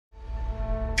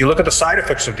you look at the side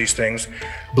effects of these things,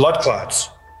 blood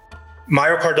clots,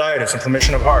 myocarditis,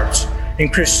 inflammation of hearts,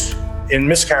 increase in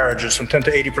miscarriages from 10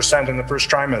 to 80% in the first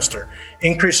trimester,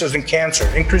 increases in cancer,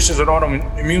 increases in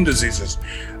autoimmune diseases,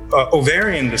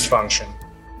 ovarian dysfunction,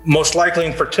 most likely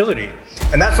infertility.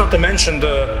 And that's not to mention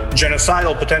the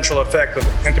genocidal potential effect of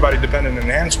antibody-dependent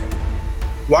enhancement.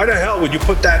 Why the hell would you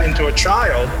put that into a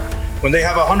child when they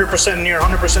have a near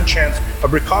 100% chance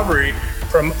of recovery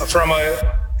from an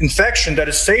infection that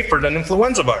is safer than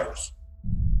influenza virus?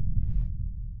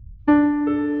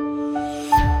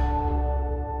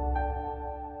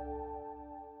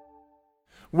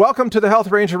 Welcome to the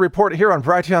Health Ranger Report here on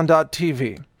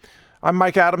Brighteon.tv. I'm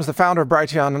Mike Adams, the founder of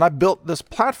Brighteon, and I built this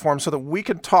platform so that we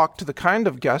can talk to the kind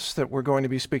of guests that we're going to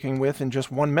be speaking with in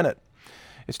just 1 minute.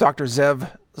 It's Dr.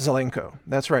 Zelenko.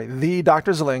 That's right, the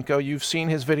Dr. Zelenko. You've seen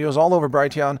his videos all over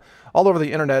Brighteon, all over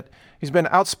the internet. He's been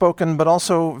outspoken, but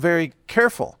also very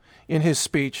careful in his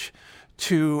speech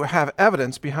to have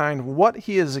evidence behind what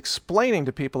he is explaining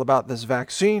to people about this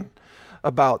vaccine,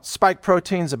 about spike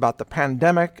proteins, about the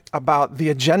pandemic, about the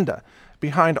agenda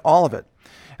behind all of it.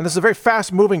 And this is a very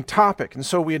fast-moving topic, and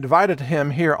so we invited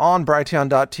him here on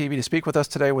Brighteon.tv to speak with us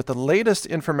today with the latest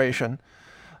information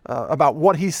about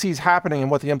what he sees happening and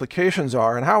what the implications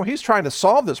are, and how he's trying to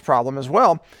solve this problem as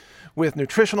well with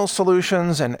nutritional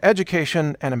solutions and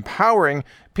education and empowering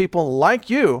people like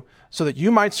you so that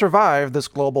you might survive this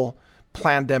global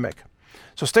pandemic.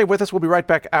 So stay with us. We'll be right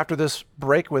back after this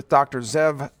break with Dr.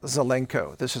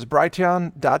 Zelenko. This is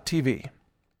Brighteon.tv.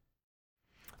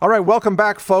 All right, welcome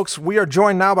back, folks. We are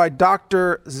joined now by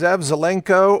Dr.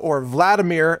 Zelenko, or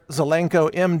Vladimir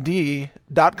Zelenko,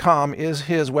 MD.com is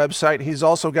his website. He's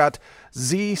also got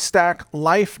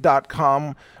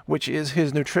zstacklife.com, which is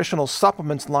his nutritional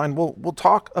supplements line. We'll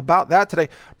talk about that today.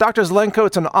 Dr. Zelenko,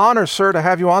 it's an honor, sir, to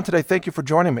have you on today. Thank you for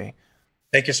joining me.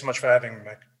 Thank you so much for having me,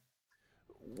 Mike.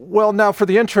 Well, now for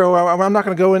the intro, I'm not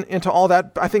going to go into all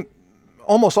that. I think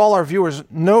almost all our viewers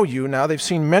know you now. They've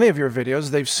seen many of your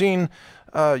videos. They've seen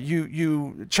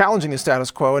you challenging the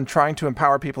status quo and trying to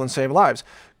empower people and save lives.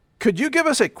 Could you give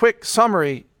us a quick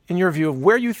summary, in your view, of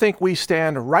where you think we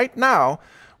stand right now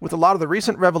with a lot of the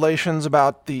recent revelations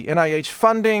about the NIH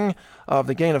funding, of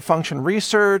the gain-of-function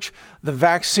research, the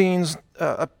vaccines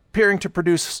appearing to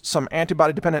produce some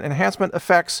antibody-dependent enhancement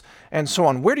effects, and so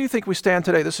on? Where do you think we stand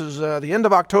today? This is the end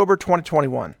of October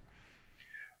 2021.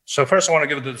 So first, I want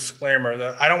to give the disclaimer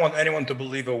that I don't want anyone to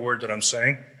believe a word that I'm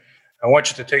saying. I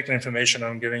want you to take the information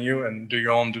I'm giving you and do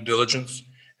your own due diligence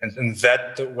and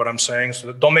vet what I'm saying. So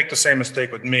that don't make the same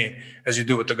mistake with me as you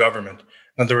do with the government.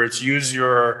 In other words, use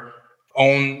your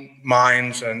own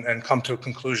minds and come to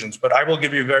conclusions. But I will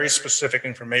give you very specific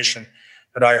information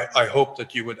that I hope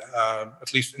that you would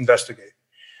at least investigate.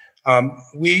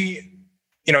 18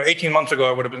 months ago,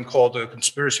 I would have been called a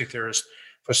conspiracy theorist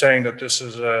for saying that this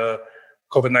is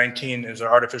COVID-19 is an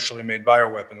artificially made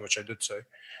bioweapon, which I did say.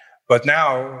 But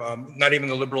now, not even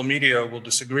the liberal media will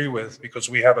disagree with, because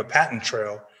we have a patent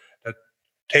trail that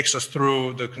takes us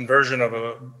through the conversion of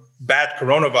a bad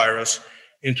coronavirus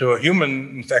into a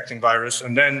human infecting virus,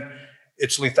 and then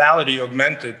its lethality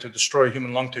augmented to destroy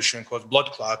human lung tissue and cause blood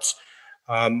clots,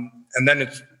 and then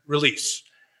its release.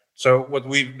 So what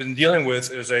we've been dealing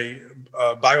with is a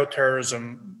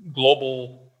bioterrorism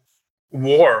global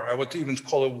war. I would even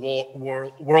call it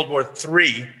World War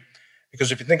III.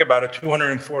 Because if you think about it,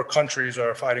 204 countries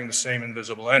are fighting the same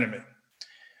invisible enemy.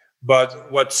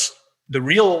 But what's the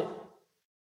real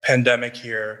pandemic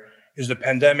here is the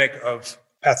pandemic of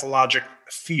pathologic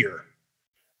fear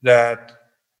that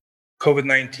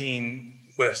COVID-19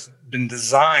 was been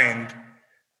designed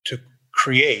to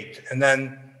create. And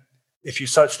then if you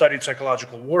studied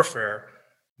psychological warfare,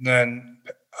 then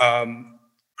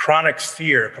chronic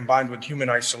fear combined with human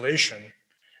isolation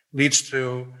leads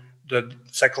to the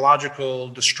psychological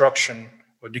destruction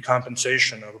or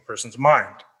decompensation of a person's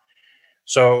mind.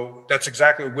 So that's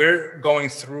exactly, we're going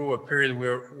through a period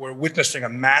where we're witnessing a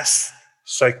mass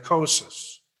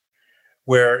psychosis,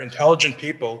 where intelligent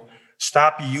people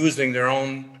stop using their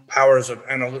own powers of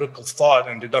analytical thought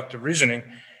and deductive reasoning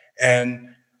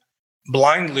and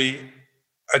blindly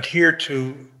adhere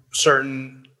to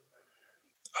certain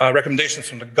recommendations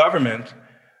from the government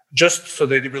just so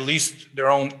they release their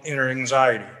own inner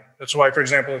anxiety. That's why, for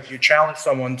example, if you challenge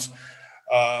someone's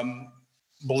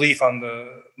belief on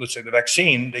let's say the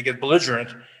vaccine, they get belligerent,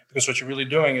 because what you're really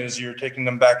doing is you're taking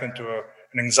them back into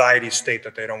an anxiety state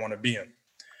that they don't want to be in.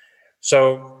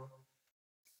 So,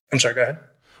 I'm sorry, go ahead.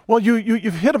 Well,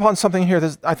 you've hit upon something here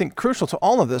that's, I think, crucial to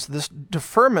all of this. This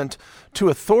deferment to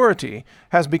authority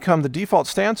has become the default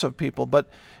stance of people. But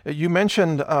you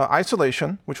mentioned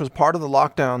isolation, which was part of the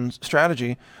lockdown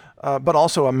strategy, but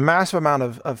also a massive amount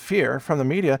of fear from the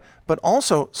media, but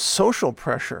also social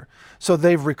pressure. So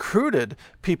they've recruited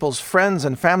people's friends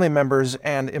and family members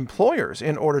and employers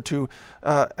in order to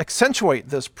accentuate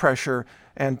this pressure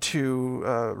and to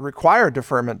require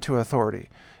deferment to authority.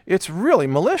 It's really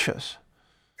malicious.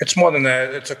 It's more than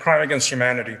that. It's a crime against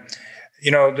humanity.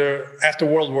 You know, after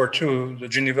World War II, the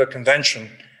Geneva Convention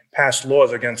passed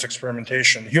laws against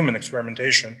experimentation, human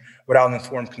experimentation, without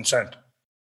informed consent.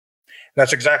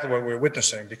 That's exactly what we're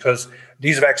witnessing, because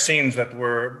these vaccines that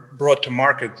were brought to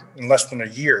market in less than a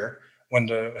year, when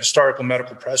the historical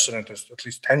medical precedent is at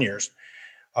least 10 years,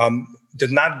 did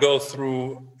not go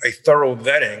through a thorough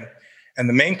vetting. And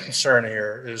the main concern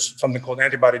here is something called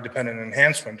antibody-dependent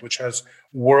enhancement, which has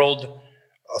world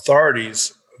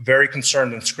authorities very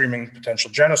concerned and screaming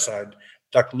potential genocide.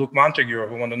 Dr. Luc Montagnier,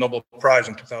 who won the Nobel Prize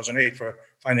in 2008 for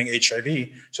finding HIV,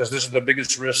 says this is the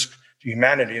biggest risk to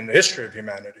humanity in the history of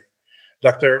humanity.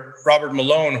 Dr. Robert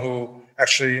Malone, who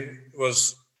actually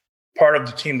was part of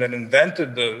the team that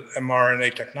invented the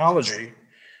mRNA technology,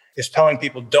 is telling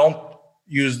people, don't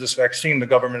use this vaccine. The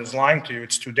government is lying to you.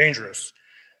 It's too dangerous.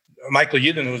 Michael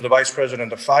Yeadon, who's the vice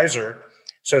president of Pfizer,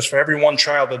 says for every one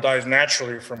child that dies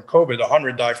naturally from COVID,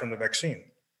 100 die from the vaccine.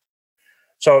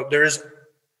 So there is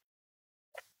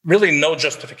really no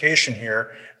justification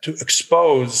here to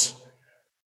expose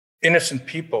innocent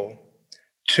people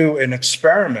to an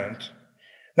experiment.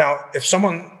 Now, if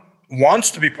someone wants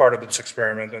to be part of this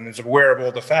experiment and is aware of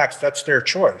all the facts, that's their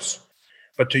choice.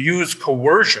 But to use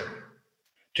coercion,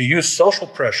 to use social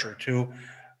pressure, to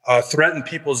threaten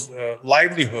people's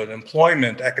livelihood,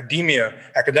 employment,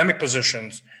 academic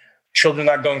positions, children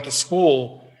not going to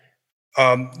school,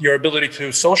 your ability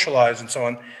to socialize and so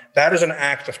on, that is an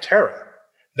act of terror.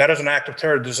 That is an act of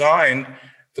terror designed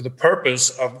for the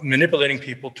purpose of manipulating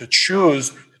people to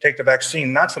choose to take the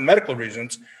vaccine, not for medical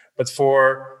reasons, but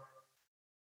for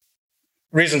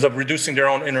reasons of reducing their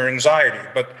own inner anxiety.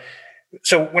 But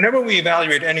so whenever we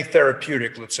evaluate any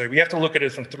therapeutic, let's say, we have to look at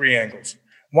it from three angles.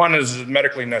 One, is it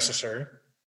medically necessary?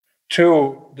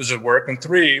 Two, does it work? And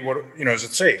three, is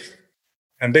it safe?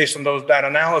 And based on that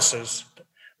analysis,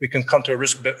 we can come to a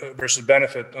risk versus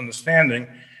benefit understanding.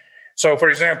 So, for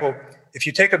example, if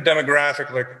you take a demographic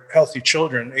like healthy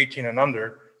children, 18 and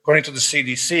under, according to the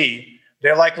CDC,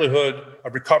 their likelihood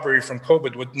of recovery from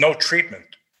COVID with no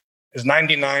treatment is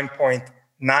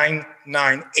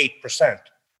 99.998%.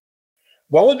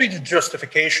 What would be the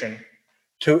justification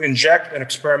to inject an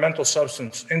experimental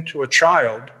substance into a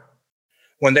child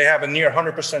when they have a near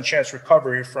 100% chance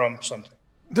recovery from something?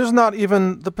 There's not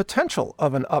even the potential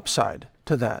of an upside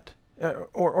to that,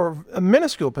 or a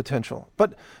minuscule potential.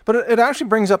 But it actually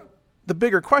brings up the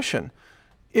bigger question.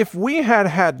 If we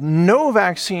had no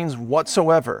vaccines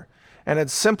whatsoever and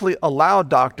had simply allowed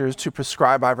doctors to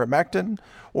prescribe ivermectin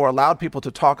or allowed people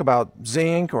to talk about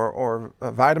zinc or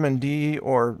vitamin D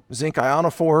or zinc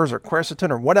ionophores or quercetin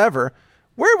or whatever,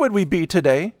 where would we be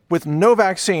today with no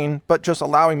vaccine, but just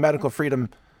allowing medical freedom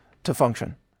to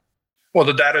function? Well,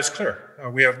 the data is clear.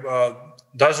 We have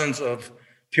dozens of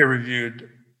peer-reviewed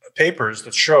papers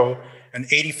that show an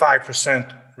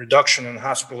 85% reduction in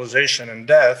hospitalization and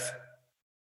death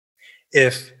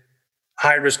if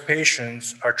high-risk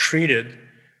patients are treated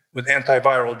with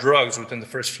antiviral drugs within the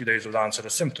first few days of the onset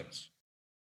of symptoms.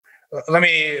 Let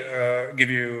me give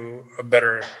you a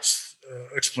better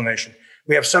explanation.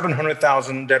 We have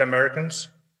 700,000 dead Americans,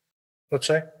 let's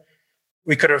say.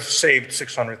 We could have saved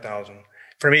 600,000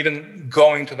 from even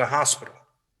going to the hospital.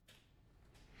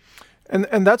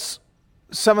 And that's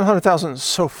 700,000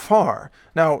 so far.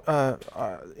 Now,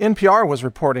 NPR was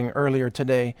reporting earlier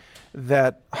today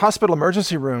that hospital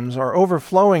emergency rooms are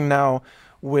overflowing now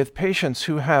with patients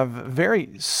who have very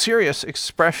serious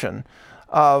expression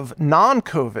of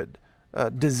non-COVID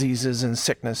diseases and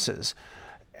sicknesses.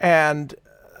 And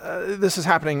this is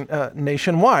happening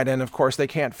nationwide. And of course, they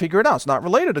can't figure it out. It's not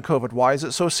related to COVID. Why is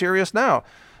it so serious now?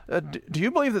 Do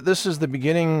you believe that this is the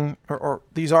beginning, or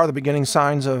these are the beginning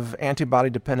signs of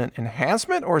antibody-dependent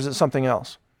enhancement, or is it something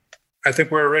else? I think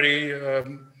we're already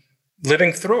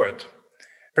living through it.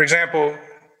 For example,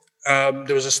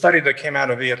 there was a study that came out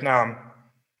of Vietnam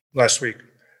last week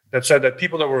that said that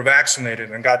people that were vaccinated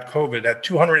and got COVID had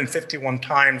 251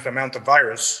 times the amount of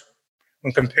virus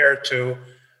when compared to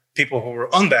people who were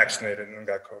unvaccinated and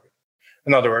got COVID.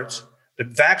 In other words, the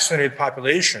vaccinated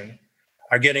population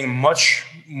are getting much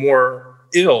more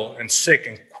ill and sick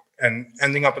and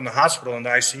ending up in the hospital in the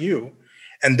ICU.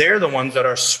 And they're the ones that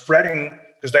are spreading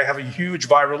because they have a huge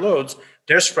viral loads.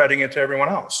 They're spreading it to everyone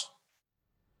else.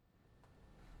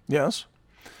 Yes.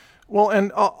 Well,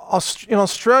 and in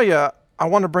Australia, I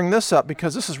want to bring this up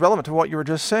because this is relevant to what you were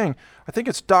just saying. I think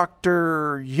it's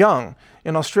Dr. Young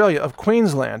in Australia of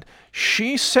Queensland.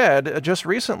 She said just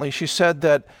recently, she said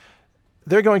that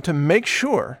they're going to make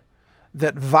sure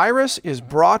that virus is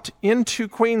brought into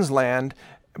Queensland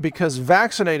because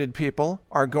vaccinated people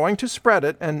are going to spread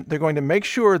it, and they're going to make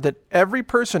sure that every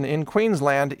person in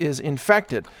Queensland is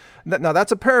infected. Now,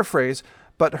 that's a paraphrase,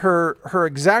 but her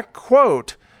exact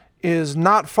quote is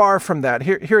not far from that.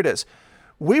 Here it is.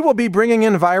 We will be bringing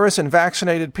in virus in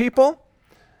vaccinated people.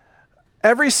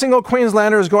 Every single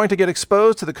Queenslander is going to get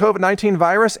exposed to the COVID-19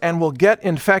 virus and will get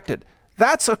infected.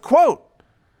 That's a quote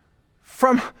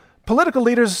from political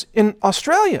leaders in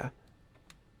Australia.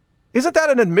 Isn't that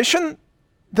an admission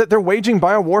that they're waging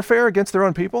biowarfare against their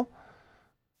own people?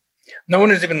 No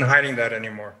one is even hiding that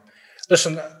anymore.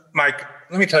 Listen, Mike,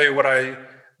 let me tell you what I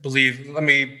believe. Let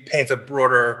me paint a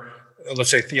broader,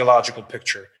 let's say, theological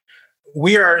picture.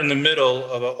 We are in the middle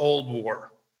of an old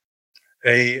war,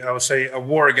 I would say a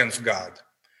war against God.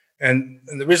 And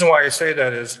the reason why I say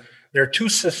that is there are two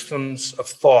systems of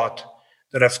thought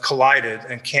that have collided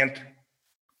and can't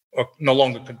or no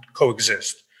longer could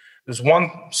coexist. There's one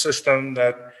system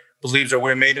that believes that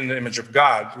we're made in the image of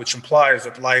God, which implies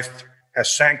that life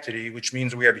has sanctity, which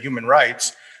means we have human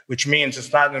rights, which means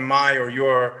it's not in my or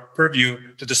your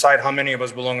purview to decide how many of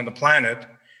us belong on the planet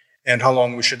and how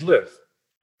long we should live.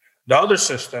 The other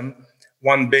system,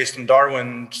 one based on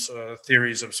Darwin's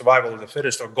theories of survival of the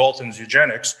fittest or Galton's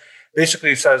eugenics,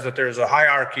 basically says that there's a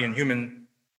hierarchy in human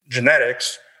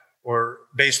genetics or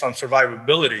based on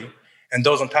survivability, and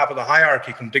those on top of the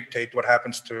hierarchy can dictate what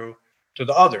happens to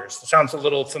the others. It sounds a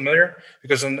little familiar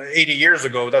because 80 years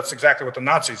ago, that's exactly what the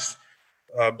Nazis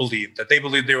believed, that they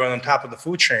believed they were on top of the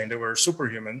food chain, they were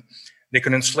superhuman, they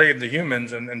could enslave the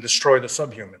humans and destroy the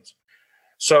subhumans.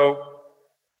 So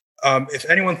if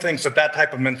anyone thinks that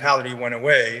type of mentality went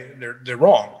away, they're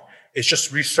wrong. It's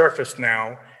just resurfaced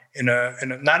now in a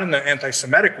not in an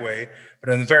anti-Semitic way,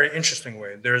 but in a very interesting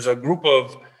way. There's a group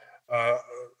of, I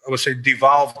would say,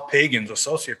 devolved pagans or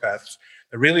sociopaths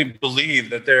that really believe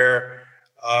that they're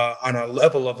on a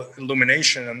level of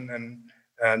illumination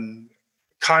and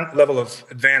level of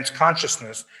advanced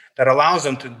consciousness that allows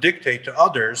them to dictate to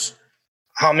others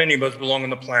how many of us belong on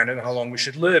the planet and how long we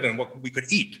should live and what we could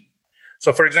eat.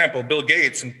 So, for example, Bill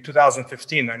Gates in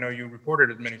 2015, I know you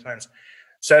reported it many times,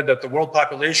 said that the world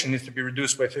population needs to be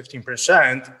reduced by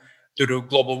 15% due to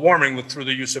global warming through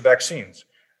the use of vaccines.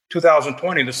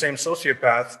 2020, the same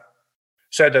sociopath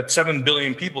said that 7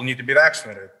 billion people need to be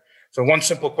vaccinated. So one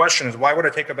simple question is, why would I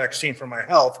take a vaccine for my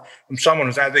health from someone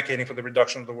who's advocating for the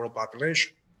reduction of the world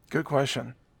population? Good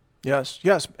question. Yes.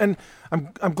 And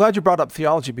I'm glad you brought up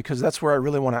theology because that's where I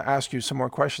really want to ask you some more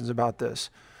questions about this.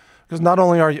 Because not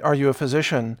only are you a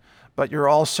physician, but you're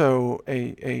also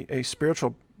a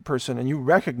spiritual person, and you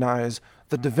recognize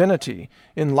the divinity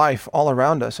in life all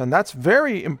around us. And that's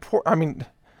very important. I mean,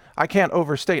 I can't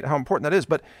overstate how important that is.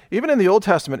 But even in the Old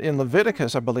Testament, in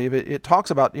Leviticus, I believe, it talks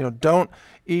about, don't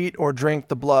eat or drink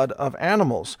the blood of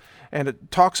animals. And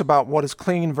it talks about what is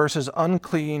clean versus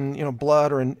unclean,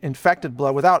 blood or infected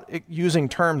blood without using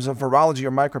terms of virology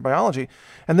or microbiology.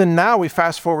 And then now we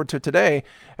fast forward to today,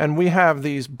 and we have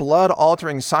these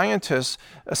blood-altering scientists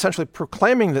essentially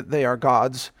proclaiming that they are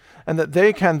gods and that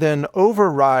they can then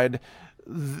override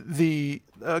the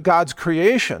God's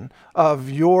creation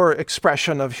of your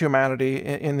expression of humanity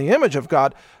in the image of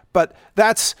God. But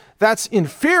that's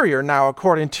inferior now,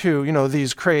 according to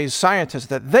these crazed scientists,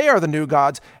 that they are the new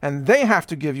gods and they have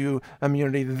to give you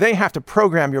immunity. They have to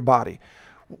program your body.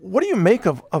 What do you make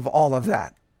of all of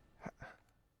that?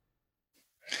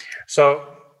 So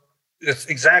it's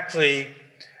exactly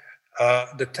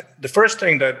the first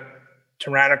thing that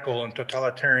tyrannical and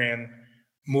totalitarian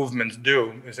movements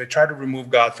do is they try to remove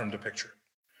God from the picture.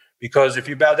 Because if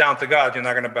you bow down to God, you're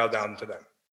not going to bow down to them.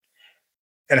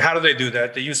 And how do they do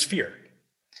that? They use fear.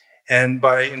 And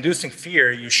by inducing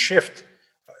fear, you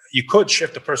could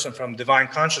shift a person from divine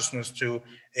consciousness to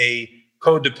a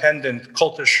codependent,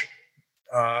 cultish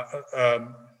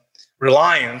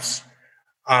reliance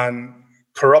on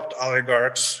corrupt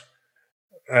oligarchs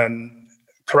and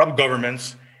corrupt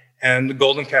governments and the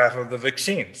golden calf of the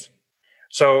vaccines.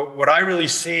 So what I really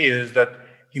see is that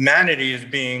humanity is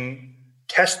being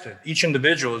tested. Each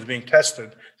individual is being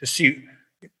tested to see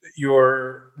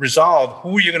your resolve.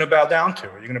 Who are you going to bow down to?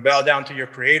 Are you going to bow down to your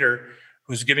creator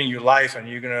who's giving you life, and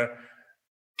you're going to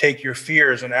take your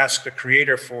fears and ask the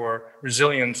creator for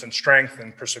resilience and strength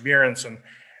and perseverance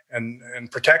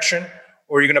and protection?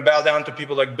 or are you going to bow down to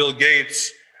people like Bill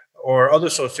Gates or other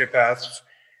sociopaths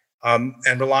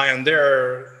and rely on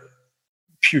their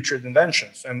putrid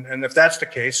inventions? And if that's the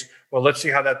case, well, let's see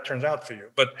how that turns out for you.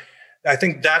 But I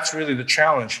think that's really the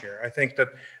challenge here. I think that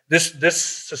this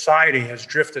society has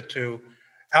drifted to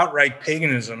outright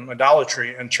paganism,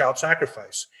 idolatry, and child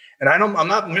sacrifice. And I'm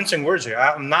not mincing words here.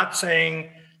 I'm not saying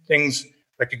things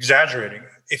like exaggerating.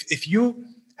 If you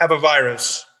have a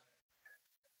virus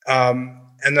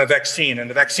and a vaccine, and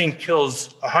the vaccine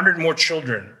kills 100 more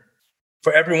children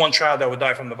for every one child that would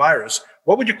die from the virus,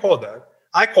 what would you call that?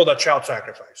 I call that child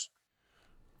sacrifice.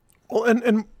 Well,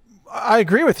 and I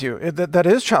agree with you that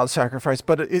is child sacrifice,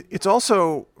 but it's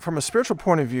also, from a spiritual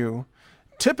point of view,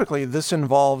 typically this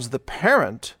involves the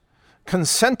parent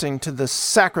consenting to the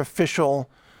sacrificial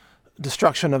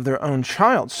destruction of their own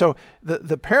child. So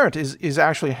the parent is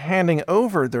actually handing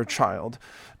over their child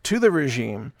to the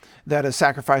regime that is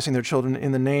sacrificing their children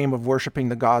in the name of worshiping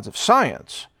the gods of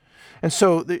science. And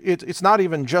so it's not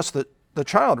even just the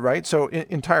child, right? So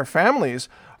entire families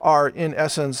are, in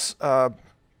essence,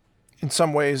 in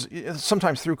some ways,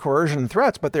 sometimes through coercion and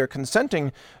threats, but they're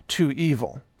consenting to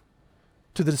evil,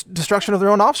 to the destruction of their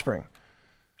own offspring.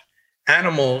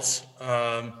 Animals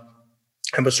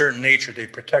have a certain nature. They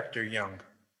protect their young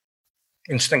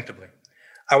instinctively.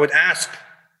 I would ask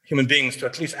human beings to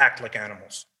at least act like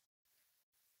animals,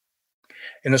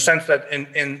 in the sense that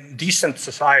in decent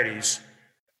societies,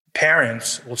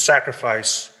 parents will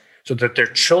sacrifice so that their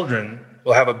children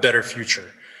will have a better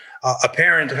future. A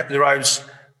parent derives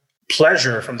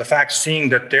pleasure from the fact seeing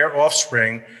that their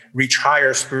offspring reach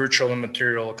higher spiritual and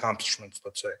material accomplishments,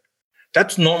 let's say.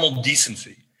 That's normal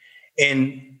decency.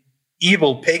 In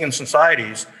evil pagan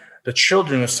societies, the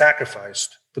children are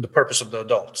sacrificed for the purpose of the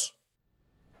adults.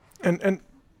 And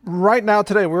right now,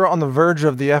 today, we're on the verge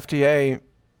of the FDA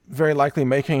very likely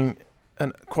making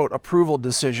an, quote, approval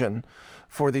decision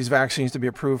for these vaccines to be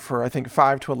approved for, I think,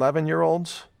 5 to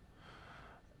 11-year-olds.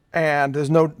 And there's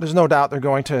no doubt they're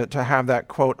going to have that,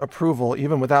 quote, approval,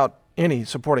 even without any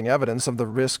supporting evidence of the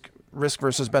risk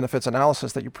versus benefits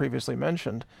analysis that you previously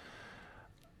mentioned.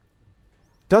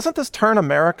 Doesn't this turn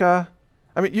America?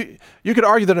 I mean, you could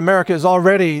argue that America is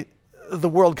already the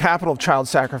world capital of child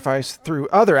sacrifice through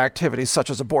other activities such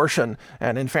as abortion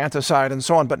and infanticide and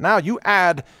so on. But now you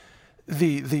add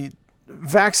the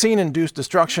vaccine-induced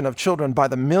destruction of children by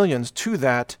the millions to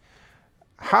that.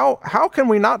 How can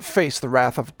we not face the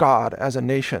wrath of God as a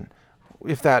nation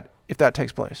if that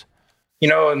takes place? You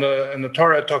know, in the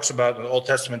Torah it talks about, in the Old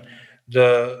Testament,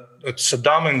 the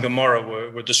Sodom and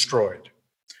Gomorrah were destroyed.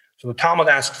 So the Talmud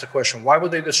asks the question, why were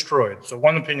they destroyed? So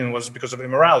one opinion was because of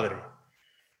immorality.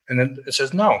 And then it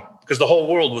says, no, because the whole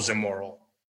world was immoral.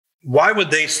 Why were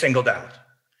they singled out?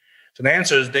 So the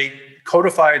answer is they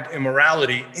codified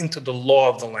immorality into the law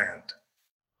of the land.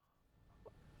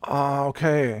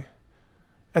 Okay.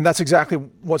 And that's exactly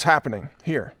what's happening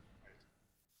here.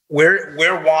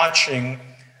 We're watching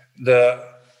the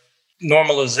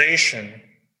normalization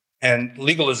and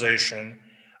legalization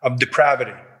of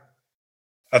depravity,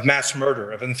 of mass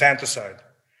murder, of infanticide,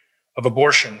 of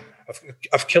abortion,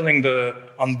 of killing the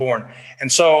unborn. And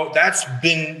so that's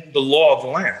been the law of the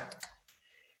land.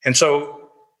 And so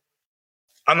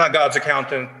I'm not God's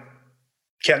accountant,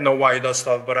 can't know why he does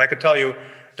stuff, but I could tell you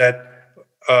that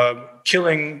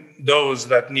killing those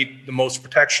that need the most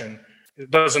protection,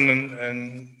 it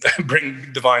doesn't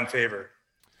bring divine favor.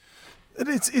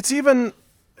 It's even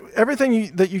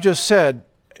everything that you just said,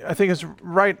 I think is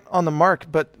right on the mark,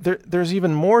 but there's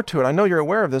even more to it. I know you're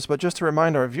aware of this, but just to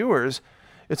remind our viewers,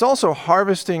 it's also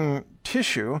harvesting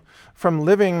tissue from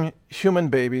living human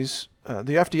babies.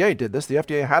 The FDA did this. The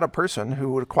FDA had a person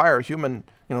who would acquire human,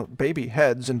 baby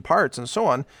heads and parts and so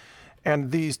on.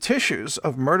 And these tissues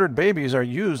of murdered babies are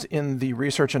used in the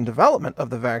research and development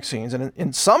of the vaccines. And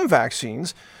in some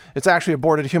vaccines, it's actually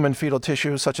aborted human fetal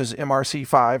tissue, such as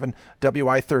MRC5 and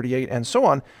WI38 and so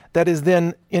on, that is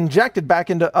then injected back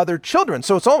into other children.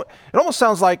 So it almost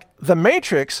sounds like the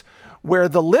Matrix, where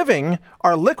the living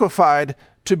are liquefied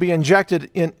to be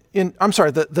injected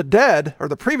the dead or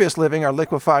the previous living are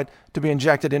liquefied to be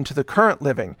injected into the current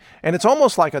living. And it's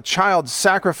almost like a child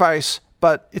sacrifice,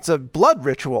 but it's a blood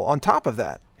ritual on top of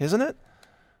that, isn't it?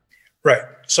 Right.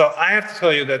 So I have to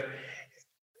tell you that,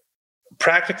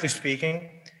 practically speaking,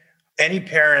 every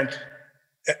parent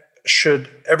should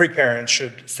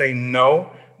say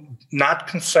no, not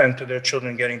consent to their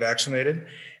children getting vaccinated,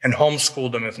 and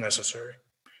homeschool them if necessary.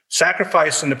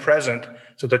 Sacrifice in the present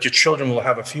so that your children will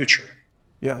have a future.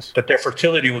 Yes. That their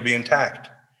fertility will be intact.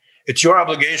 It's your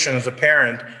obligation as a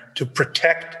parent to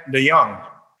protect the young.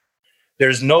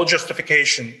 There's no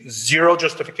justification, zero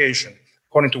justification,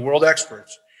 according to world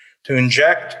experts, to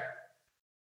inject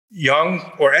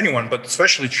young or anyone, but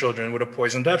especially children, with a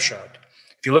poison depth shot.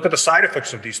 If you look at the side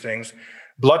effects of these things,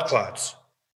 blood clots,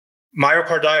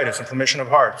 myocarditis, inflammation of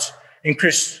hearts,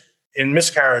 increase in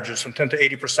miscarriages from 10 to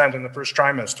 80% in the first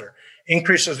trimester,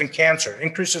 increases in cancer,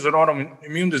 increases in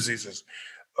autoimmune diseases,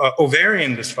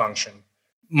 ovarian dysfunction,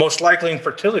 most likely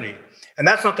infertility. And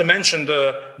that's not to mention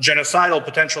the genocidal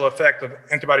potential effect of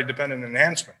antibody-dependent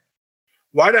enhancement.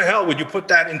 Why the hell would you put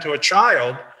that into a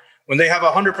child when they have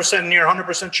near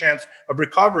 100% chance of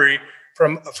recovery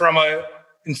from an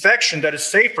infection that is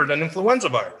safer than influenza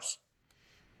virus?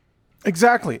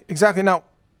 Exactly. Now,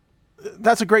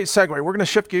 that's a great segue. We're going to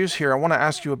shift gears here. I want to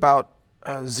ask you about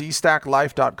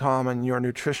zstacklife.com and your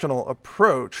nutritional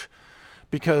approach,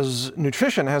 because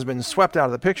nutrition has been swept out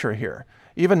of the picture here.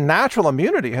 Even natural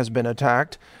immunity has been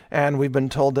attacked, and we've been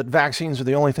told that vaccines are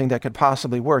the only thing that could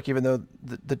possibly work, even though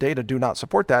the data do not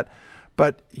support that.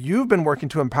 But you've been working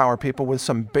to empower people with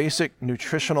some basic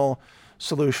nutritional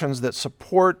solutions that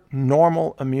support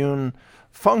normal immune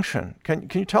function. Can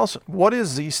you tell us, what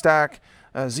is ZStack?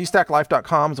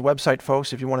 ZStacklife.com is the website,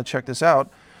 folks, if you want to check this out.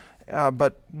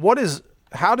 But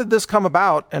how did this come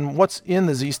about, and what's in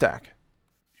the ZStack?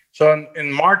 So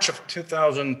in March of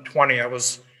 2020,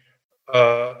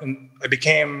 I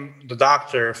became the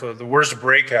doctor for the worst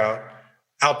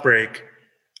outbreak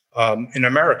in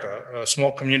America. A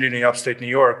small community in upstate New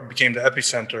York became the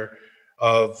epicenter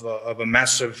of a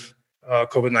massive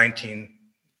COVID-19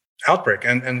 outbreak.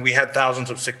 And we had thousands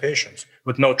of sick patients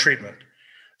with no treatment.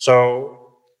 So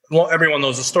everyone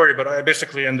knows the story, but I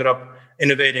basically ended up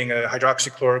innovating a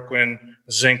hydroxychloroquine,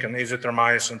 zinc, and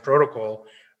azithromycin protocol,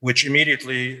 which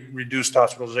immediately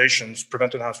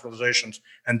prevented hospitalizations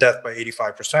and death by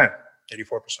 84%.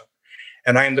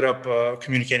 And I ended up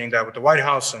communicating that with the White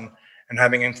House and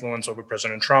having influence over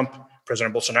President Trump,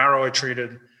 President Bolsonaro I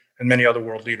treated, and many other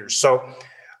world leaders. So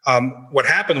what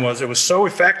happened was, it was so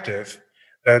effective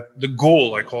that the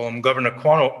ghoul, I call him,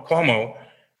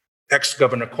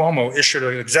 ex-Governor Cuomo, issued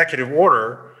an executive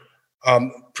order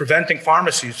preventing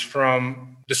pharmacies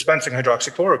from dispensing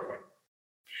hydroxychloroquine.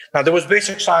 Now, there was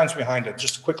basic science behind it.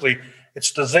 Just quickly,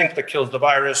 it's the zinc that kills the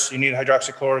virus. You need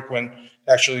hydroxychloroquine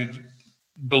to actually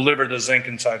deliver the zinc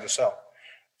inside the cell.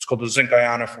 It's called the zinc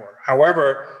ionophore.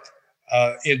 However,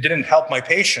 it didn't help my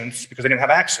patients because they didn't have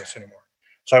access anymore.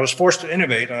 So I was forced to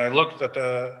innovate, and I looked at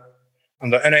on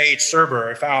the NIH server.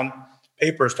 I found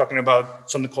papers talking about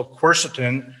something called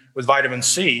quercetin with vitamin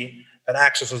C that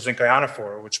acts as a zinc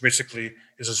ionophore, which basically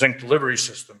is a zinc delivery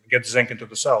system. It gets zinc into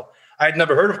the cell. I had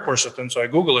never heard of quercetin, so I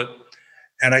Google it,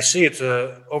 and I see it's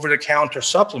a over-the-counter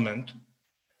supplement,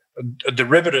 a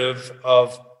derivative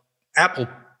of apple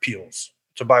peels.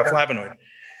 It's a bioflavonoid.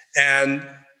 And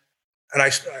I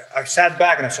sat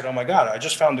back and I said, oh my God, I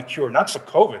just found the cure, not for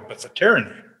COVID, but for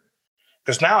tyranny.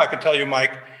 Because now I can tell you,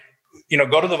 Mike,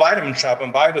 go to the vitamin shop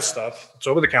and buy this stuff. It's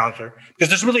over the counter. Because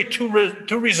there's really two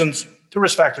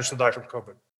risk factors to die from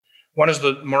COVID. One is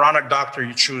the moronic doctor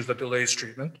you choose that delays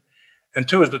treatment. And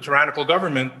two is the tyrannical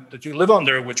government that you live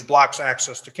under, which blocks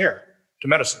access to care, to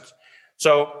medicines.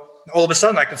 So all of a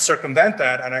sudden I could circumvent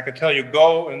that, and I could tell you,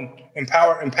 go and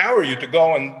empower you to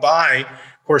go and buy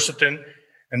quercetin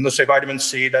and, let's say, vitamin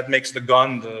C, that makes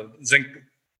the zinc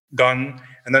gun,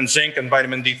 and then zinc and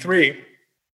vitamin D3.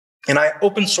 And I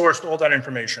open sourced all that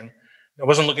information. I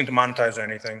wasn't looking to monetize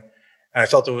anything. And I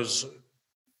felt it was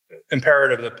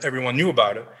imperative that everyone knew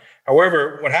about it.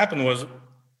 However, what happened was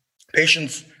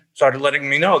patients started letting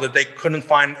me know that they couldn't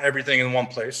find everything in one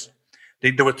place.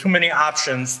 There were too many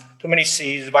options, too many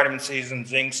C's, vitamin C's and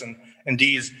zincs and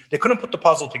D's. They couldn't put the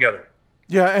puzzle together.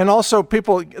 Yeah, and also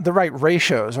the right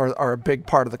ratios are a big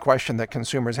part of the question that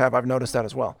consumers have. I've noticed that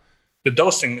as well. The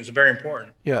dosing is very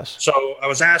important. Yes. So I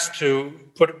was asked to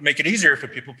make it easier for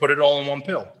people, put it all in one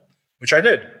pill, which I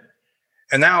did.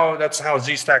 And now that's how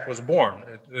ZStack was born.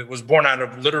 It was born out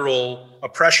of literal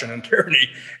oppression and tyranny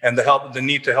and the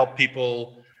need to help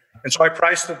people. And so I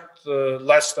priced it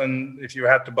less than if you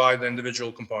had to buy the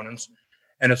individual components.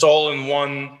 And it's all in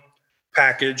one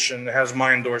package, and it has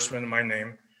my endorsement and my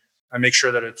name. I make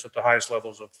sure that it's at the highest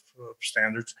levels of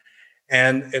standards.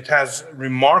 And it has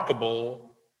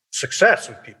remarkable success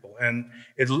with people. And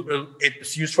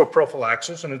it's used for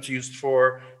prophylaxis, and it's used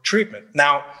for treatment.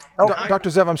 Now, Dr.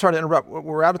 Zev, I'm sorry to interrupt.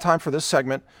 We're out of time for this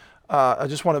segment. I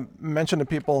just want to mention to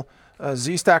people,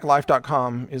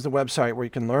 zstacklife.com is the website where you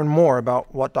can learn more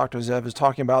about what Dr. Zev is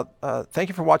talking about. Thank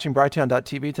you for watching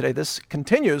Brighteon.tv today. This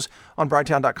continues on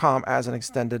Brighteon.com as an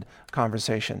extended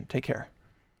conversation. Take care.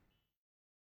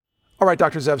 All right,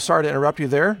 Dr. Zev, sorry to interrupt you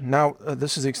there. Now,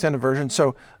 this is the extended version.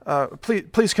 So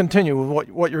please continue with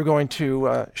what you're going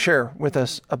to share with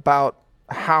us about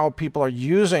how people are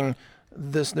using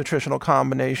this nutritional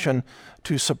combination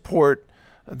to support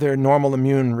their normal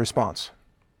immune response.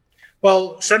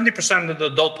 Well, 70% of the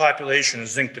adult population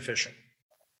is zinc deficient.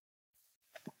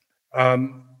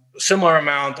 Similar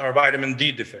amount are vitamin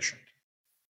D deficient.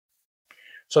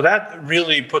 So that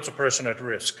really puts a person at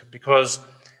risk, because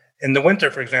in the winter,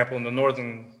 for example, in the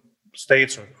northern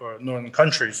states or northern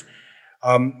countries,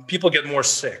 people get more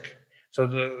sick. So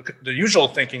the usual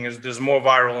thinking is there's more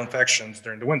viral infections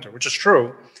during the winter, which is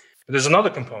true. But there's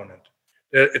another component.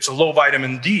 It's a low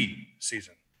vitamin D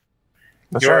season.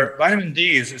 That's Your right. vitamin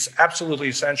D is absolutely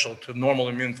essential to normal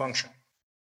immune function.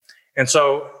 And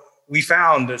so we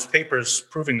found, there's papers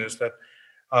proving this, that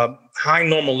high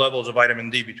normal levels of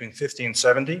vitamin D between 50 and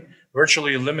 70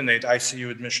 virtually eliminate ICU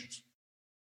admissions.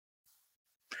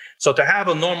 So to have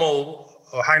a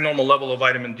high normal level of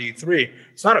vitamin D3,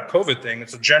 it's not a COVID thing,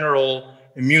 it's a general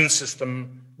immune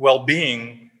system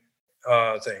well-being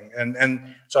thing.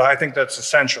 And so I think that's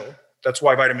essential. That's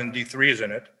why vitamin D3 is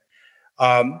in it.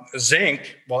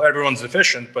 Zinc, well, everyone's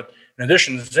deficient, but in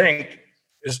addition, zinc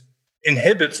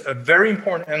inhibits a very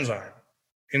important enzyme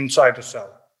inside the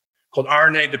cell called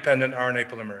RNA-dependent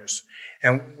RNA polymerase.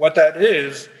 And what that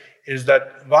is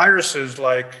that viruses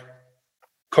like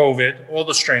COVID, all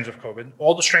the strains of COVID,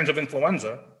 all the strains of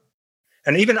influenza,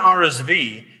 and even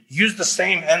RSV use the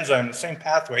same enzyme, the same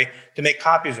pathway to make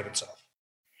copies of itself.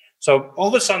 So all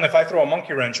of a sudden, if I throw a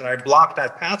monkey wrench and I block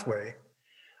that pathway,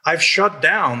 I've shut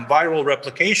down viral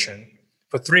replication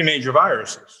for 3 major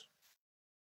viruses.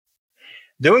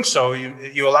 Doing so,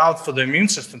 you allow for the immune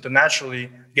system to naturally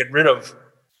get rid of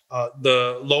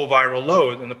the low viral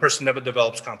load, and the person never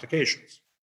develops complications.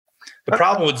 The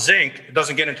problem with zinc, it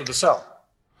doesn't get into the cell.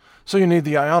 So you need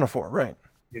the ionophore, right?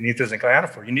 You need the zinc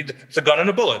ionophore. It's a gun and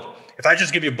a bullet. If I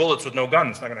just give you bullets with no gun,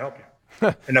 it's not going to help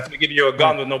you. And if I give you a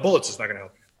gun with no bullets, it's not going to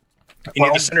help you. You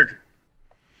need the synergy.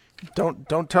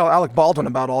 Don't tell Alec Baldwin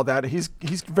about all that. He's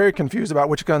very confused about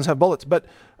which guns have bullets. But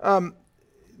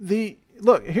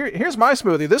look, here's my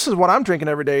smoothie. This is what I'm drinking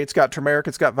every day. It's got turmeric,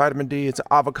 it's got vitamin D, it's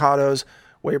avocados,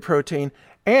 whey protein,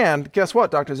 and guess what,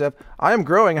 Dr. Zev? I am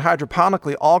growing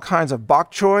hydroponically all kinds of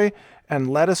bok choy and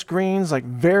lettuce greens, like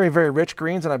very, very rich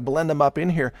greens, and I blend them up in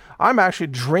here. I'm actually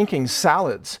drinking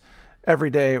salads every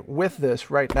day with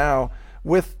this right now,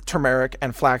 with turmeric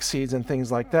and flax seeds and things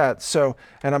like that. So,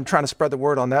 and I'm trying to spread the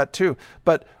word on that too.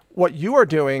 But what you are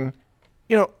doing,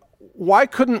 why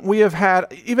couldn't we have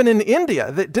had, even in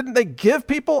India, didn't they give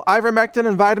people ivermectin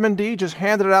and vitamin D, just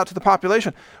handed it out to the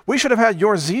population? We should have had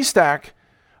your Z-Stack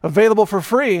available for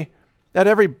free at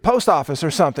every post office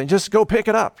or something. Just go pick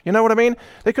it up. You know what I mean?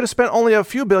 They could have spent only a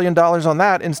few $1 billion on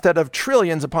that instead of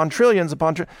trillions upon trillions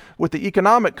with the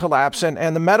economic collapse and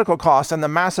the medical costs and the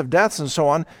massive deaths and so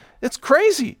on. It's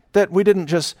crazy that we didn't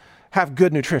just have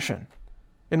good nutrition,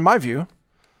 in my view.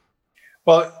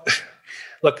 Well,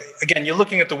 look, again, you're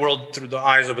looking at the world through the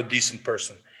eyes of a decent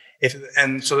person.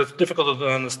 And so it's difficult to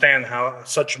understand how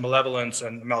such malevolence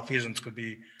and malfeasance could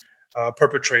be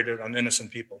perpetrated on innocent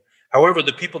people. However,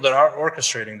 the people that are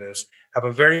orchestrating this have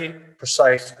a very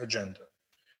precise agenda,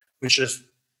 which is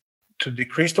to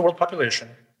decrease the world population,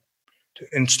 to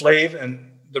enslave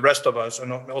and the rest of us,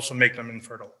 and also make them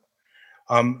infertile.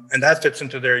 And that fits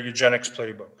into their eugenics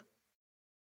playbook.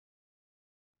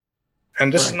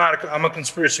 And this is not, I'm a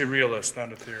conspiracy realist,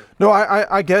 not a theorist. No,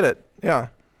 I get it. Yeah.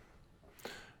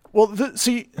 Well, this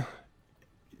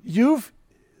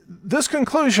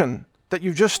conclusion that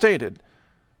you've just stated,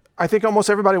 I think almost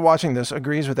everybody watching this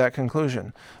agrees with that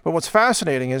conclusion. But what's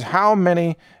fascinating is how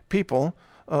many people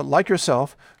like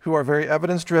yourself, who are very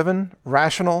evidence-driven,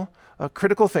 rational,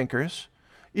 critical thinkers,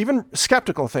 even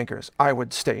skeptical thinkers, I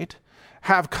would state,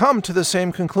 have come to the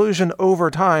same conclusion over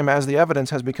time as the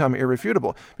evidence has become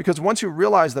irrefutable. Because once you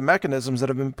realize the mechanisms that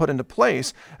have been put into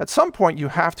place, at some point you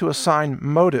have to assign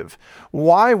motive.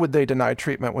 Why would they deny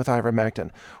treatment with ivermectin?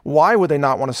 Why would they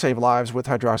not want to save lives with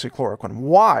hydroxychloroquine?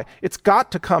 Why? It's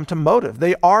got to come to motive.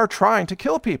 They are trying to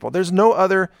kill people. There's no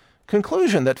other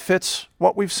conclusion that fits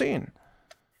what we've seen.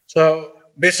 So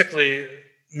basically,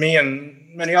 me and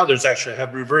many others actually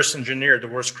have reverse engineered the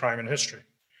worst crime in history.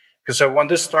 Because so when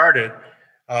this started,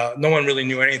 no one really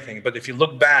knew anything. But if you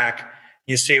look back,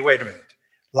 you see, wait a minute,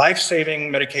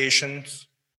 life-saving medications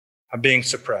are being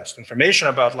suppressed. Information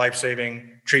about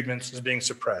life-saving treatments is being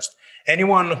suppressed.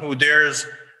 Anyone who dares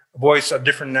voice a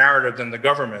different narrative than the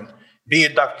government, be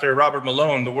it Dr. Robert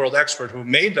Malone, the world expert who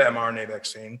made the mRNA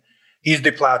vaccine, he's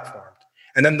deplatformed.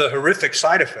 And then the horrific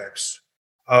side effects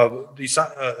of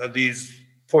these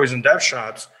poison death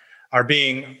shots are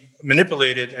being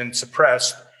manipulated and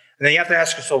suppressed. And then you have to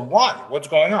ask yourself, why? What's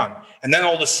going on? And then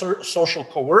all the social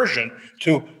coercion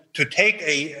to take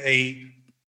a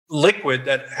liquid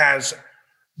that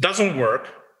doesn't work,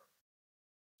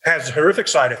 has horrific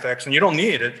side effects, and you don't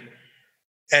need it,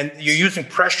 and you're using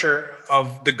pressure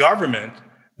of the government,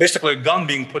 basically a gun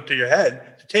being put to your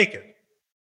head to take it.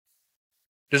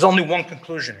 There's only one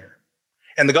conclusion here.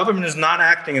 And the government is not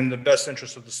acting in the best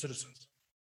interest of the citizens.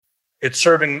 It's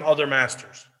serving other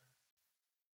masters.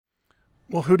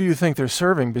 Well, who do you think they're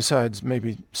serving besides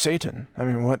maybe Satan? I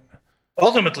mean, what?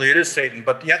 Ultimately, it is Satan,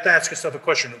 but you have to ask yourself a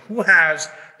question.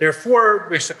 There are four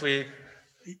basically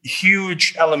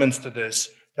huge elements to this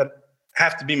that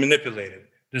have to be manipulated.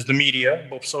 There's the media,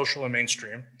 both social and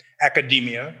mainstream,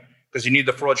 academia, because you need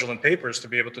the fraudulent papers to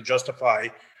be able to justify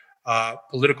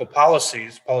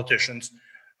politicians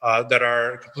that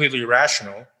are completely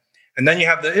irrational. And then you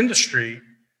have the industry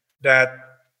that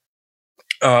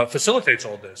facilitates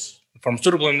all this, the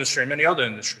pharmaceutical industry and many other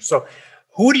industries. So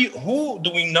who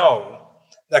do we know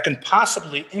that can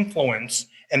possibly influence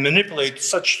and manipulate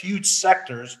such huge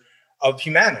sectors of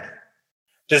humanity?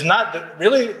 There's not,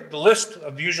 really, the list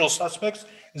of usual suspects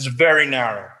is very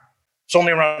narrow. It's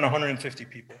only around 150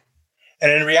 people.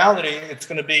 And in reality, it's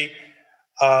going to be,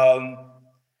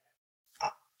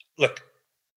 look,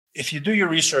 if you do your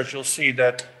research, you'll see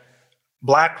that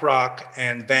BlackRock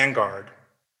and Vanguard,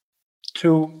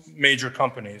 two major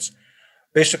companies,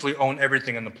 basically own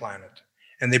everything on the planet.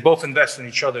 And they both invest in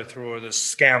each other through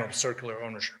this scam of circular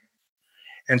ownership.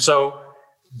 And so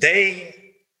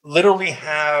they literally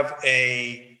have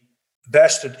a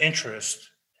vested interest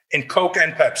in Coke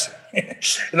and Pepsi.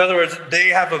 In other words, they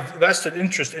have a vested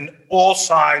interest in all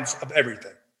sides of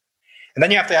everything. And then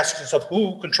you have to ask yourself,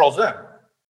 who controls them?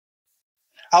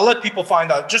 I'll let people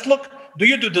find out. Just look, do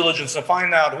your due diligence and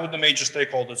find out who the major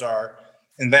stakeholders are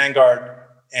in Vanguard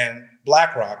and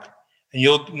BlackRock, and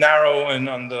you'll narrow in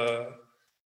on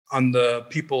the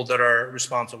people that are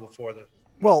responsible for this.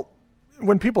 Well,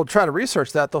 when people try to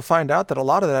research that, they'll find out that a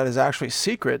lot of that is actually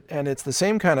secret, and it's the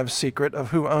same kind of secret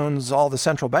of who owns all the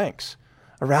central banks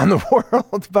around the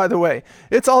world, by the way.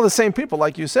 It's all the same people,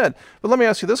 like you said. But let me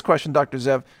ask you this question, Dr.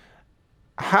 Zev.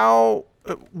 How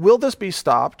will this be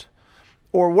stopped,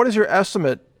 or what is your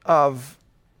estimate of,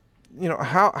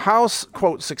 how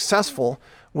quote, successful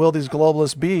will these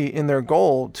globalists be in their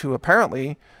goal to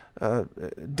apparently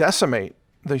decimate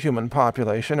the human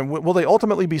population? And will they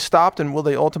ultimately be stopped, and will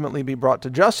they ultimately be brought to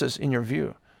justice, in your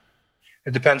view?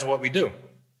 It depends on what we do.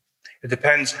 It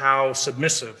depends how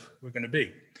submissive we're going to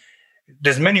be.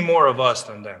 There's many more of us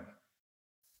than them.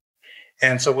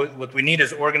 And so what we need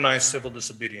is organized civil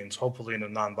disobedience, hopefully in a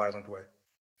nonviolent way.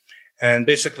 And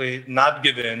basically not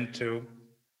give in to,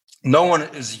 no one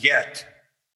is yet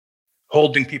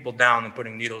holding people down and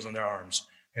putting needles in their arms,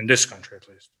 in this country at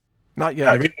least. Not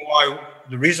yet.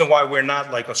 The reason why we're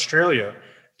not like Australia,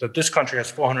 that this country has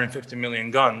 450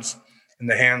 million guns in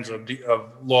the hands of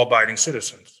law-abiding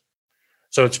citizens.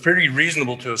 So it's pretty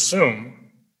reasonable to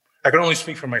assume, I can only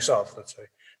speak for myself, let's say,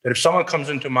 that if someone comes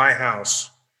into my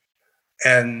house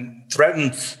and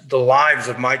threatens the lives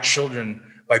of my children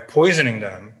by poisoning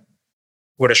them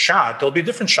with a shot, there'll be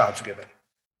different shots given.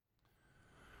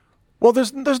 Well,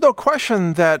 there's no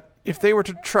question that if they were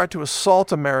to try to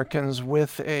assault Americans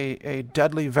with a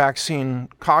deadly vaccine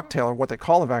cocktail, or what they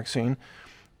call a vaccine,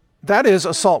 that is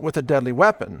assault with a deadly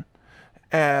weapon.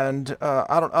 And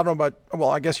I don't know about, well,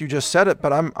 I guess you just said it,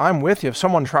 but I'm with you. If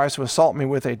someone tries to assault me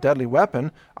with a deadly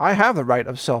weapon, I have the right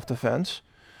of self-defense.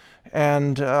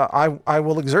 And I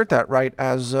will exert that right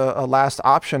as a last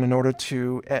option in order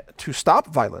to stop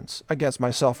violence against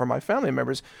myself or my family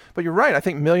members. But you're right. I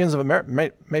think millions of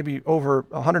maybe over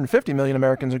 150 million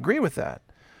Americans agree with that.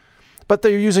 But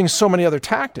they're using so many other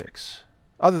tactics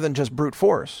other than just brute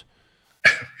force.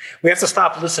 We have to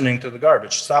stop listening to the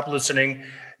garbage. Stop listening.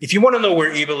 If you want to know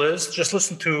where evil is, just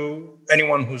listen to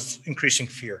anyone who's increasing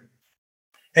fear.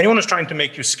 Anyone who's trying to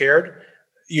make you scared,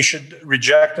 you should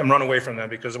reject and run away from them,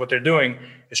 because what they're doing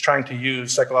is trying to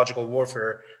use psychological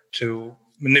warfare to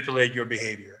manipulate your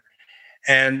behavior.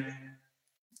 And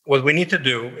what we need to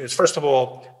do is, first of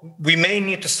all, we may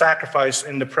need to sacrifice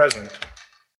in the present,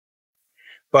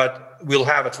 but we'll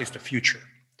have at least a future.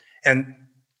 And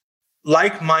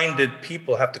like-minded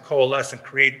people have to coalesce and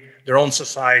create their own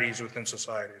societies within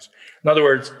societies. In other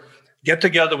words, get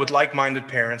together with like-minded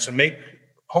parents and make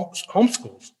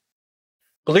homeschools.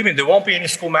 Believe me, there won't be any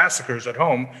school massacres at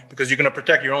home because you're going to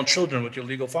protect your own children with your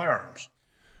legal firearms.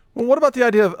 Well, what about the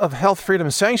idea of health freedom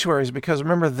sanctuaries? Because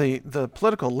remember, the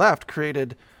political left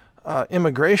created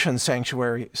immigration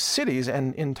sanctuary cities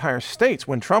and entire states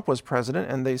when Trump was president,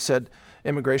 and they said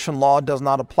immigration law does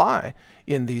not apply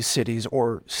in these cities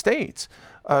or states.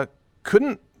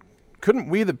 Couldn't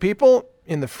we, the people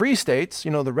in the free states,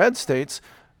 the red states,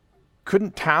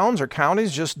 couldn't towns or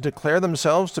counties just declare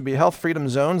themselves to be health freedom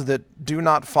zones that do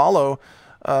not follow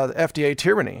FDA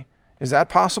tyranny? Is that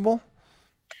possible?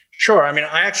 Sure. I mean,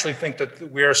 I actually think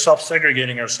that we are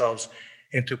self-segregating ourselves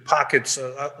into pockets,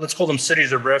 let's call them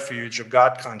cities of refuge, of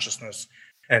God consciousness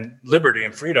and liberty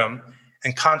and freedom,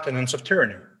 and continents of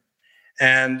tyranny.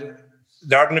 And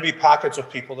there are going to be pockets of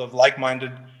people that are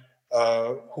like-minded,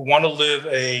 who want to live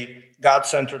a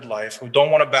God-centered life, who don't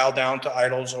want to bow down to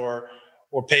idols or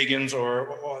pagans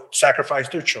or sacrifice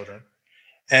their children,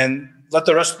 and let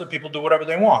the rest of the people do whatever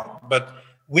they want. But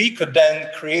we could then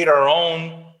create our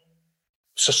own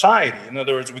society. In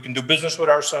other words, we can do business with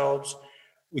ourselves.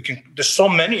 There's so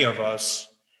many of us.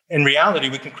 In reality,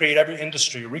 we can create every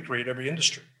industry, recreate every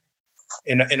industry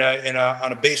on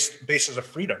a basis of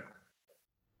freedom.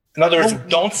 In other words,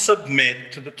 don't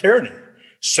submit to the tyranny.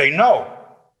 Say no.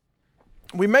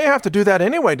 We may have to do that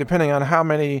anyway, depending on how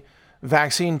many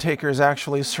vaccine takers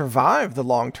actually survive the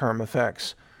long-term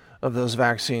effects of those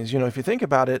vaccines. If you think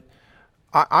about it,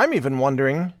 I'm even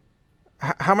wondering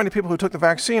how many people who took the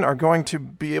vaccine are going to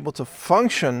be able to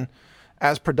function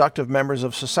as productive members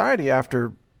of society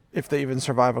if they even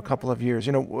survive a couple of years,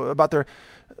 about their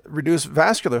reduced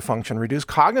vascular function, reduced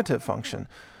cognitive function,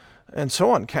 and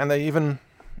so on. Can they even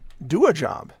do a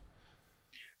job?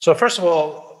 So first of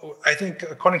all, I think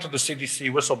according to the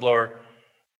CDC whistleblower,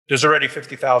 there's already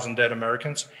 50,000 dead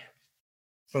Americans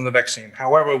from the vaccine.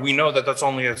 However, we know that that's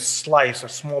only a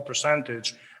small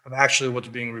percentage of actually what's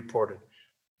being reported.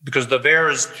 Because the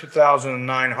VAERS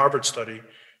 2009 Harvard study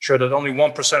showed that only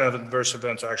 1% of adverse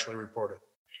events are actually reported.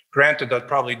 Granted that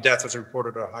probably death is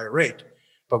reported at a higher rate,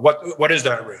 but what is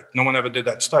that rate? No one ever did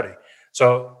that study.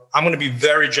 So I'm going to be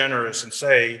very generous and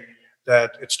say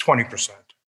that it's 20%.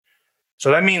 So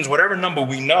that means whatever number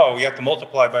we know, you have to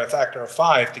multiply by a factor of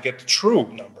 5 to get the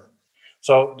true number.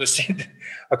 So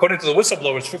according to the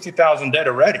whistleblowers, 50,000 dead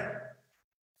already.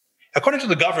 According to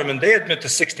the government, they admit to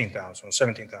 16,000 or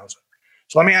 17,000.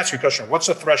 So let me ask you a question. What's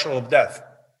the threshold of death?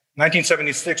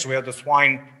 1976, we had the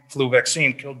swine flu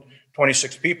vaccine, killed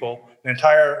 26 people. The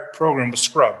entire program was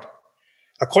scrubbed.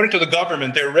 According to the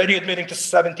government, they're already admitting to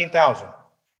 17,000.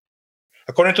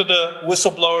 According to the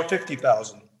whistleblower,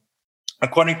 50,000.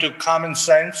 According to common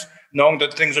sense, knowing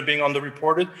that things are being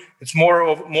underreported, it's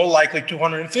more likely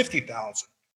 250,000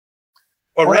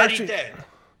 already dead.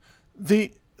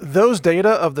 Those data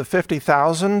of the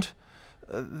 50,000,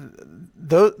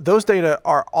 those data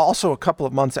are also a couple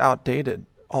of months outdated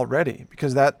already,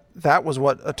 because that was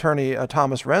what Attorney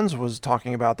Thomas Renz was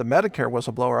talking about, the Medicare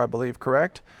whistleblower, I believe,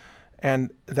 correct?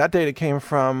 And that data came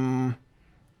from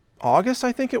August,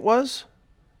 I think it was?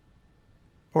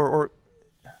 Or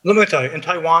Let me tell you, in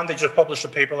Taiwan, they just published a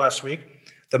paper last week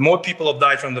that more people have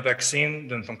died from the vaccine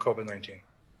than from COVID-19.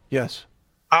 Yes.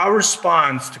 Our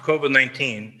response to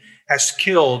COVID-19 has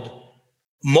killed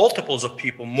multiples of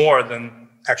people more than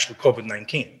actually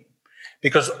COVID-19,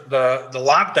 because the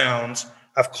lockdowns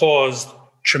have caused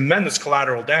tremendous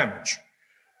collateral damage.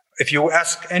 If you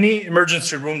ask any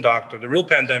emergency room doctor, the real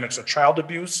pandemics are child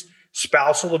abuse,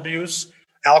 spousal abuse,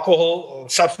 alcohol,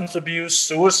 substance abuse,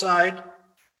 suicide.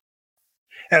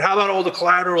 And how about all the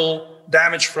collateral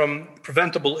damage from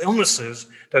preventable illnesses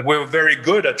that we're very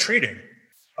good at treating?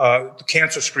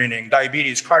 Cancer screening,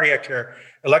 diabetes, cardiac care,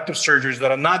 elective surgeries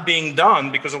that are not being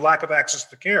done because of lack of access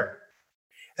to care.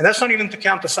 And that's not even to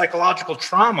count the psychological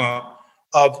trauma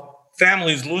of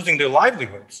families losing their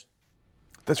livelihoods.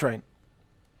 That's right.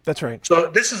 That's right.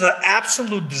 So this is an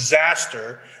absolute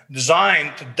disaster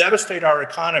designed to devastate our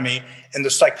economy and the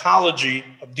psychology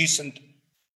of decent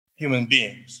human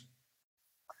beings.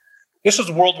 This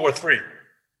is World War III.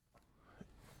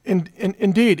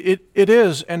 Indeed, it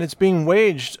is, and it's being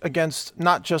waged against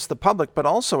not just the public, but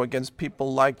also against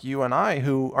people like you and I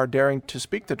who are daring to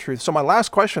speak the truth. So my last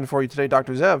question for you today,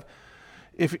 Dr. Zev,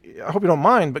 I hope you don't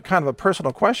mind, but kind of a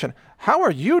personal question. How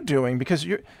are you doing? Because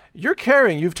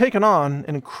you've taken on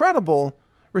an incredible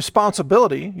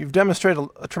responsibility. You've demonstrated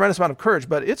a tremendous amount of courage,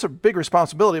 but it's a big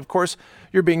responsibility. Of course,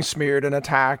 you're being smeared and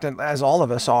attacked, and as all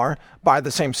of us are, by the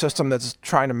same system that's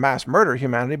trying to mass murder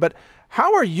humanity. But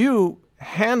how are you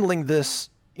handling this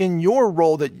in your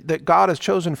role that God has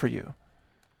chosen for you?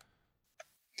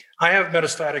 I have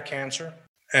metastatic cancer,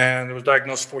 and it was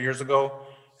diagnosed 4 years ago,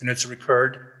 and it's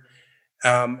recurred.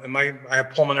 I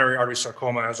have pulmonary artery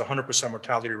sarcoma. It has a 100%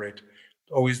 mortality rate,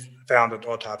 always found at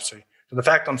autopsy. So the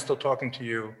fact I'm still talking to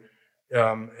you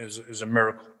is a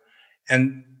miracle.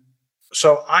 And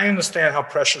so I understand how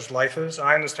precious life is.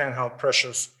 I understand how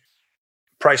precious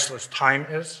priceless time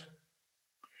is.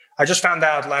 I just found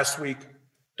out last week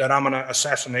that I'm on an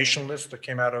assassination list that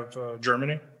came out of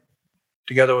Germany,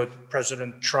 together with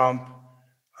President Trump,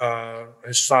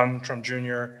 his son, Trump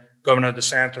Jr., Governor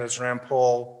DeSantis, Rand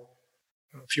Paul,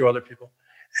 a few other people.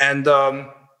 And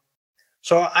to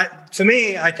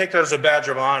me, I take that as a badge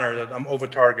of honor that I'm over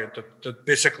target, that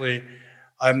basically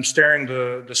I'm staring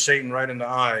the Satan right in the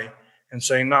eye and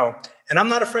saying no. And I'm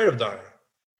not afraid of dying.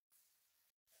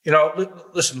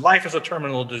 Listen, life is a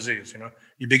terminal disease.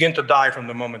 You begin to die from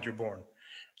the moment you're born.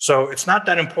 So it's not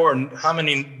that important how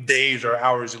many days or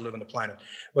hours you live on the planet.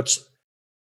 What's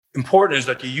important is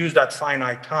that you use that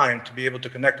finite time to be able to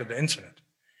connect to the infinite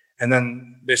and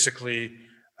then basically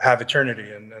have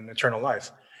eternity and eternal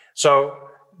life. So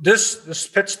this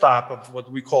pit stop of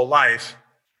what we call life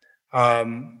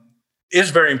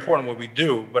is very important, what we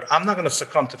do, but I'm not going to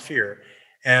succumb to fear.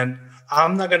 And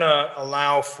I'm not going to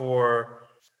allow for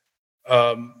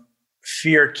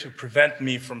fear to prevent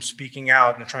me from speaking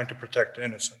out and trying to protect the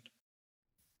innocent.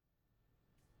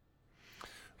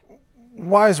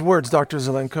 Wise words, Dr.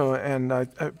 Zelenko,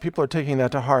 and people are taking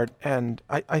that to heart. And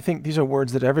I think these are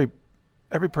words that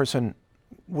every person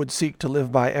would seek to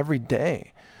live by every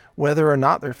day, whether or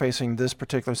not they're facing this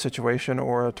particular situation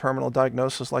or a terminal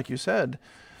diagnosis, like you said.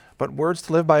 But words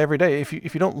to live by every day. If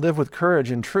you don't live with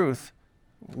courage and truth,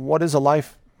 what is a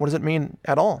life? What does it mean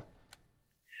at all?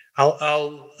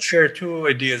 I'll share two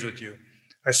ideas with you.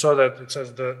 I saw that it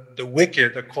says the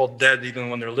wicked are called dead even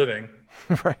when they're living.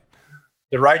 Right.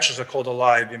 The righteous are called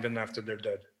alive even after they're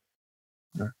dead.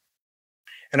 Yeah.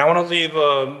 And I want to leave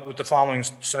with the following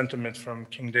sentiment from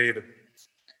King David.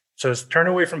 It says, turn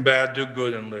away from bad, do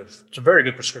good, and live. It's a very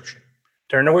good prescription.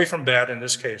 Turn away from bad, in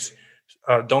this case.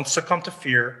 Don't succumb to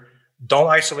fear. Don't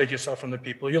isolate yourself from the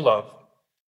people you love.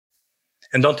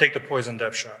 And don't take the poison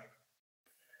death shot.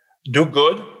 Do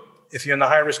good. If you're in the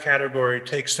high-risk category,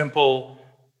 take simple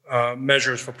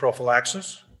measures for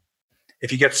prophylaxis.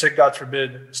 If you get sick, God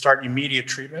forbid, start immediate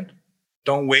treatment.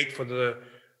 Don't wait for the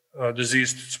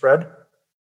disease to spread,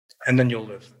 and then you'll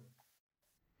live.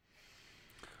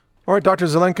 All right, Dr.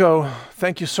 Zelenko,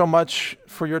 thank you so much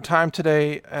for your time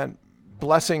today, and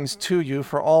blessings to you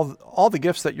for all the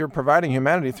gifts that you're providing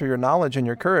humanity through your knowledge and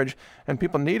your courage. And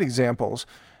people need examples.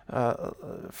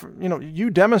 You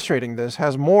demonstrating this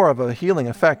has more of a healing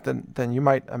effect than you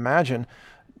might imagine.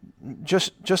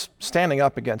 Just standing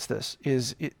up against this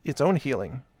is its own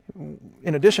healing,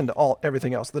 in addition to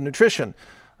everything else. The nutrition,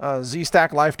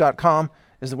 zstacklife.com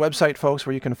is the website, folks,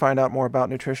 where you can find out more about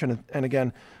nutrition. And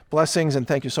again, blessings, and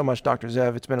thank you so much, Dr.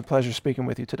 Zev. It's been a pleasure speaking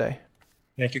with you today.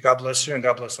 Thank you. God bless you, and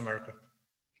God bless America.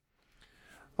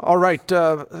 All right.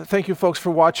 Thank you, folks,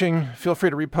 for watching. Feel free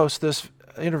to repost this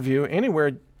interview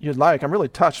anywhere you'd like. I'm really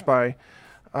touched by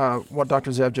what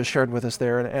Dr. Zev just shared with us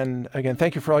there. And again,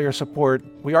 thank you for all your support.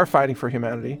 We are fighting for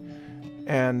humanity.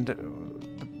 And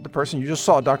the person you just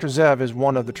saw, Dr. Zev, is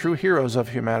one of the true heroes of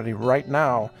humanity right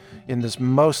now in this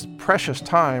most precious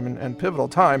time and pivotal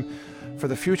time for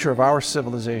the future of our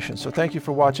civilization. So thank you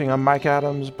for watching. I'm Mike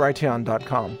Adams,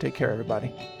 Brighteon.com. Take care,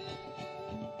 everybody.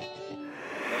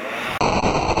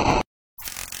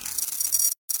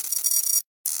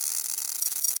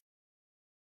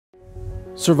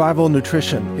 Survival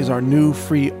Nutrition is our new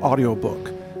free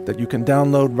audiobook that you can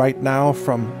download right now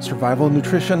from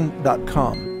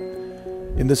survivalnutrition.com.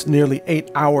 In this nearly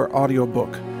 8-hour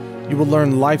audiobook, you will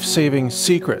learn life-saving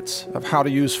secrets of how to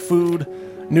use food,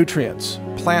 nutrients,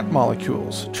 plant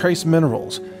molecules, trace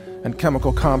minerals, and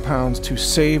chemical compounds to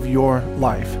save your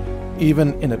life,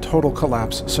 even in a total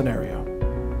collapse scenario.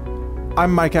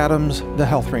 I'm Mike Adams, the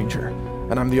Health Ranger,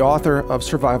 and I'm the author of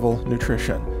Survival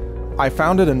Nutrition. I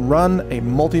founded and run a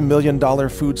multi-million-dollar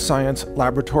food science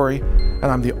laboratory, and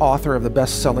I'm the author of the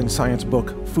best-selling science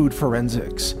book, Food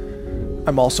Forensics.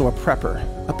 I'm also a prepper,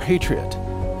 a patriot,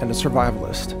 and a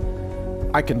survivalist.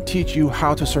 I can teach you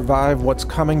how to survive what's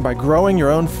coming by growing your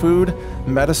own food,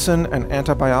 medicine, and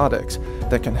antibiotics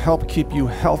that can help keep you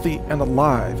healthy and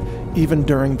alive even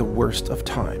during the worst of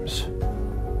times.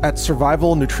 At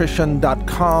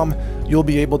survivalnutrition.com, you'll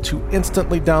be able to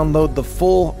instantly download the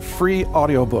full free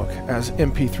audiobook as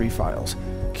MP3 files.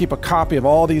 Keep a copy of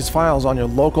all these files on your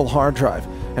local hard drive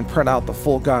and print out the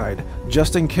full guide,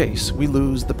 just in case we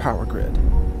lose the power grid.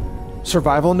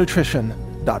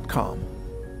 survivalnutrition.com.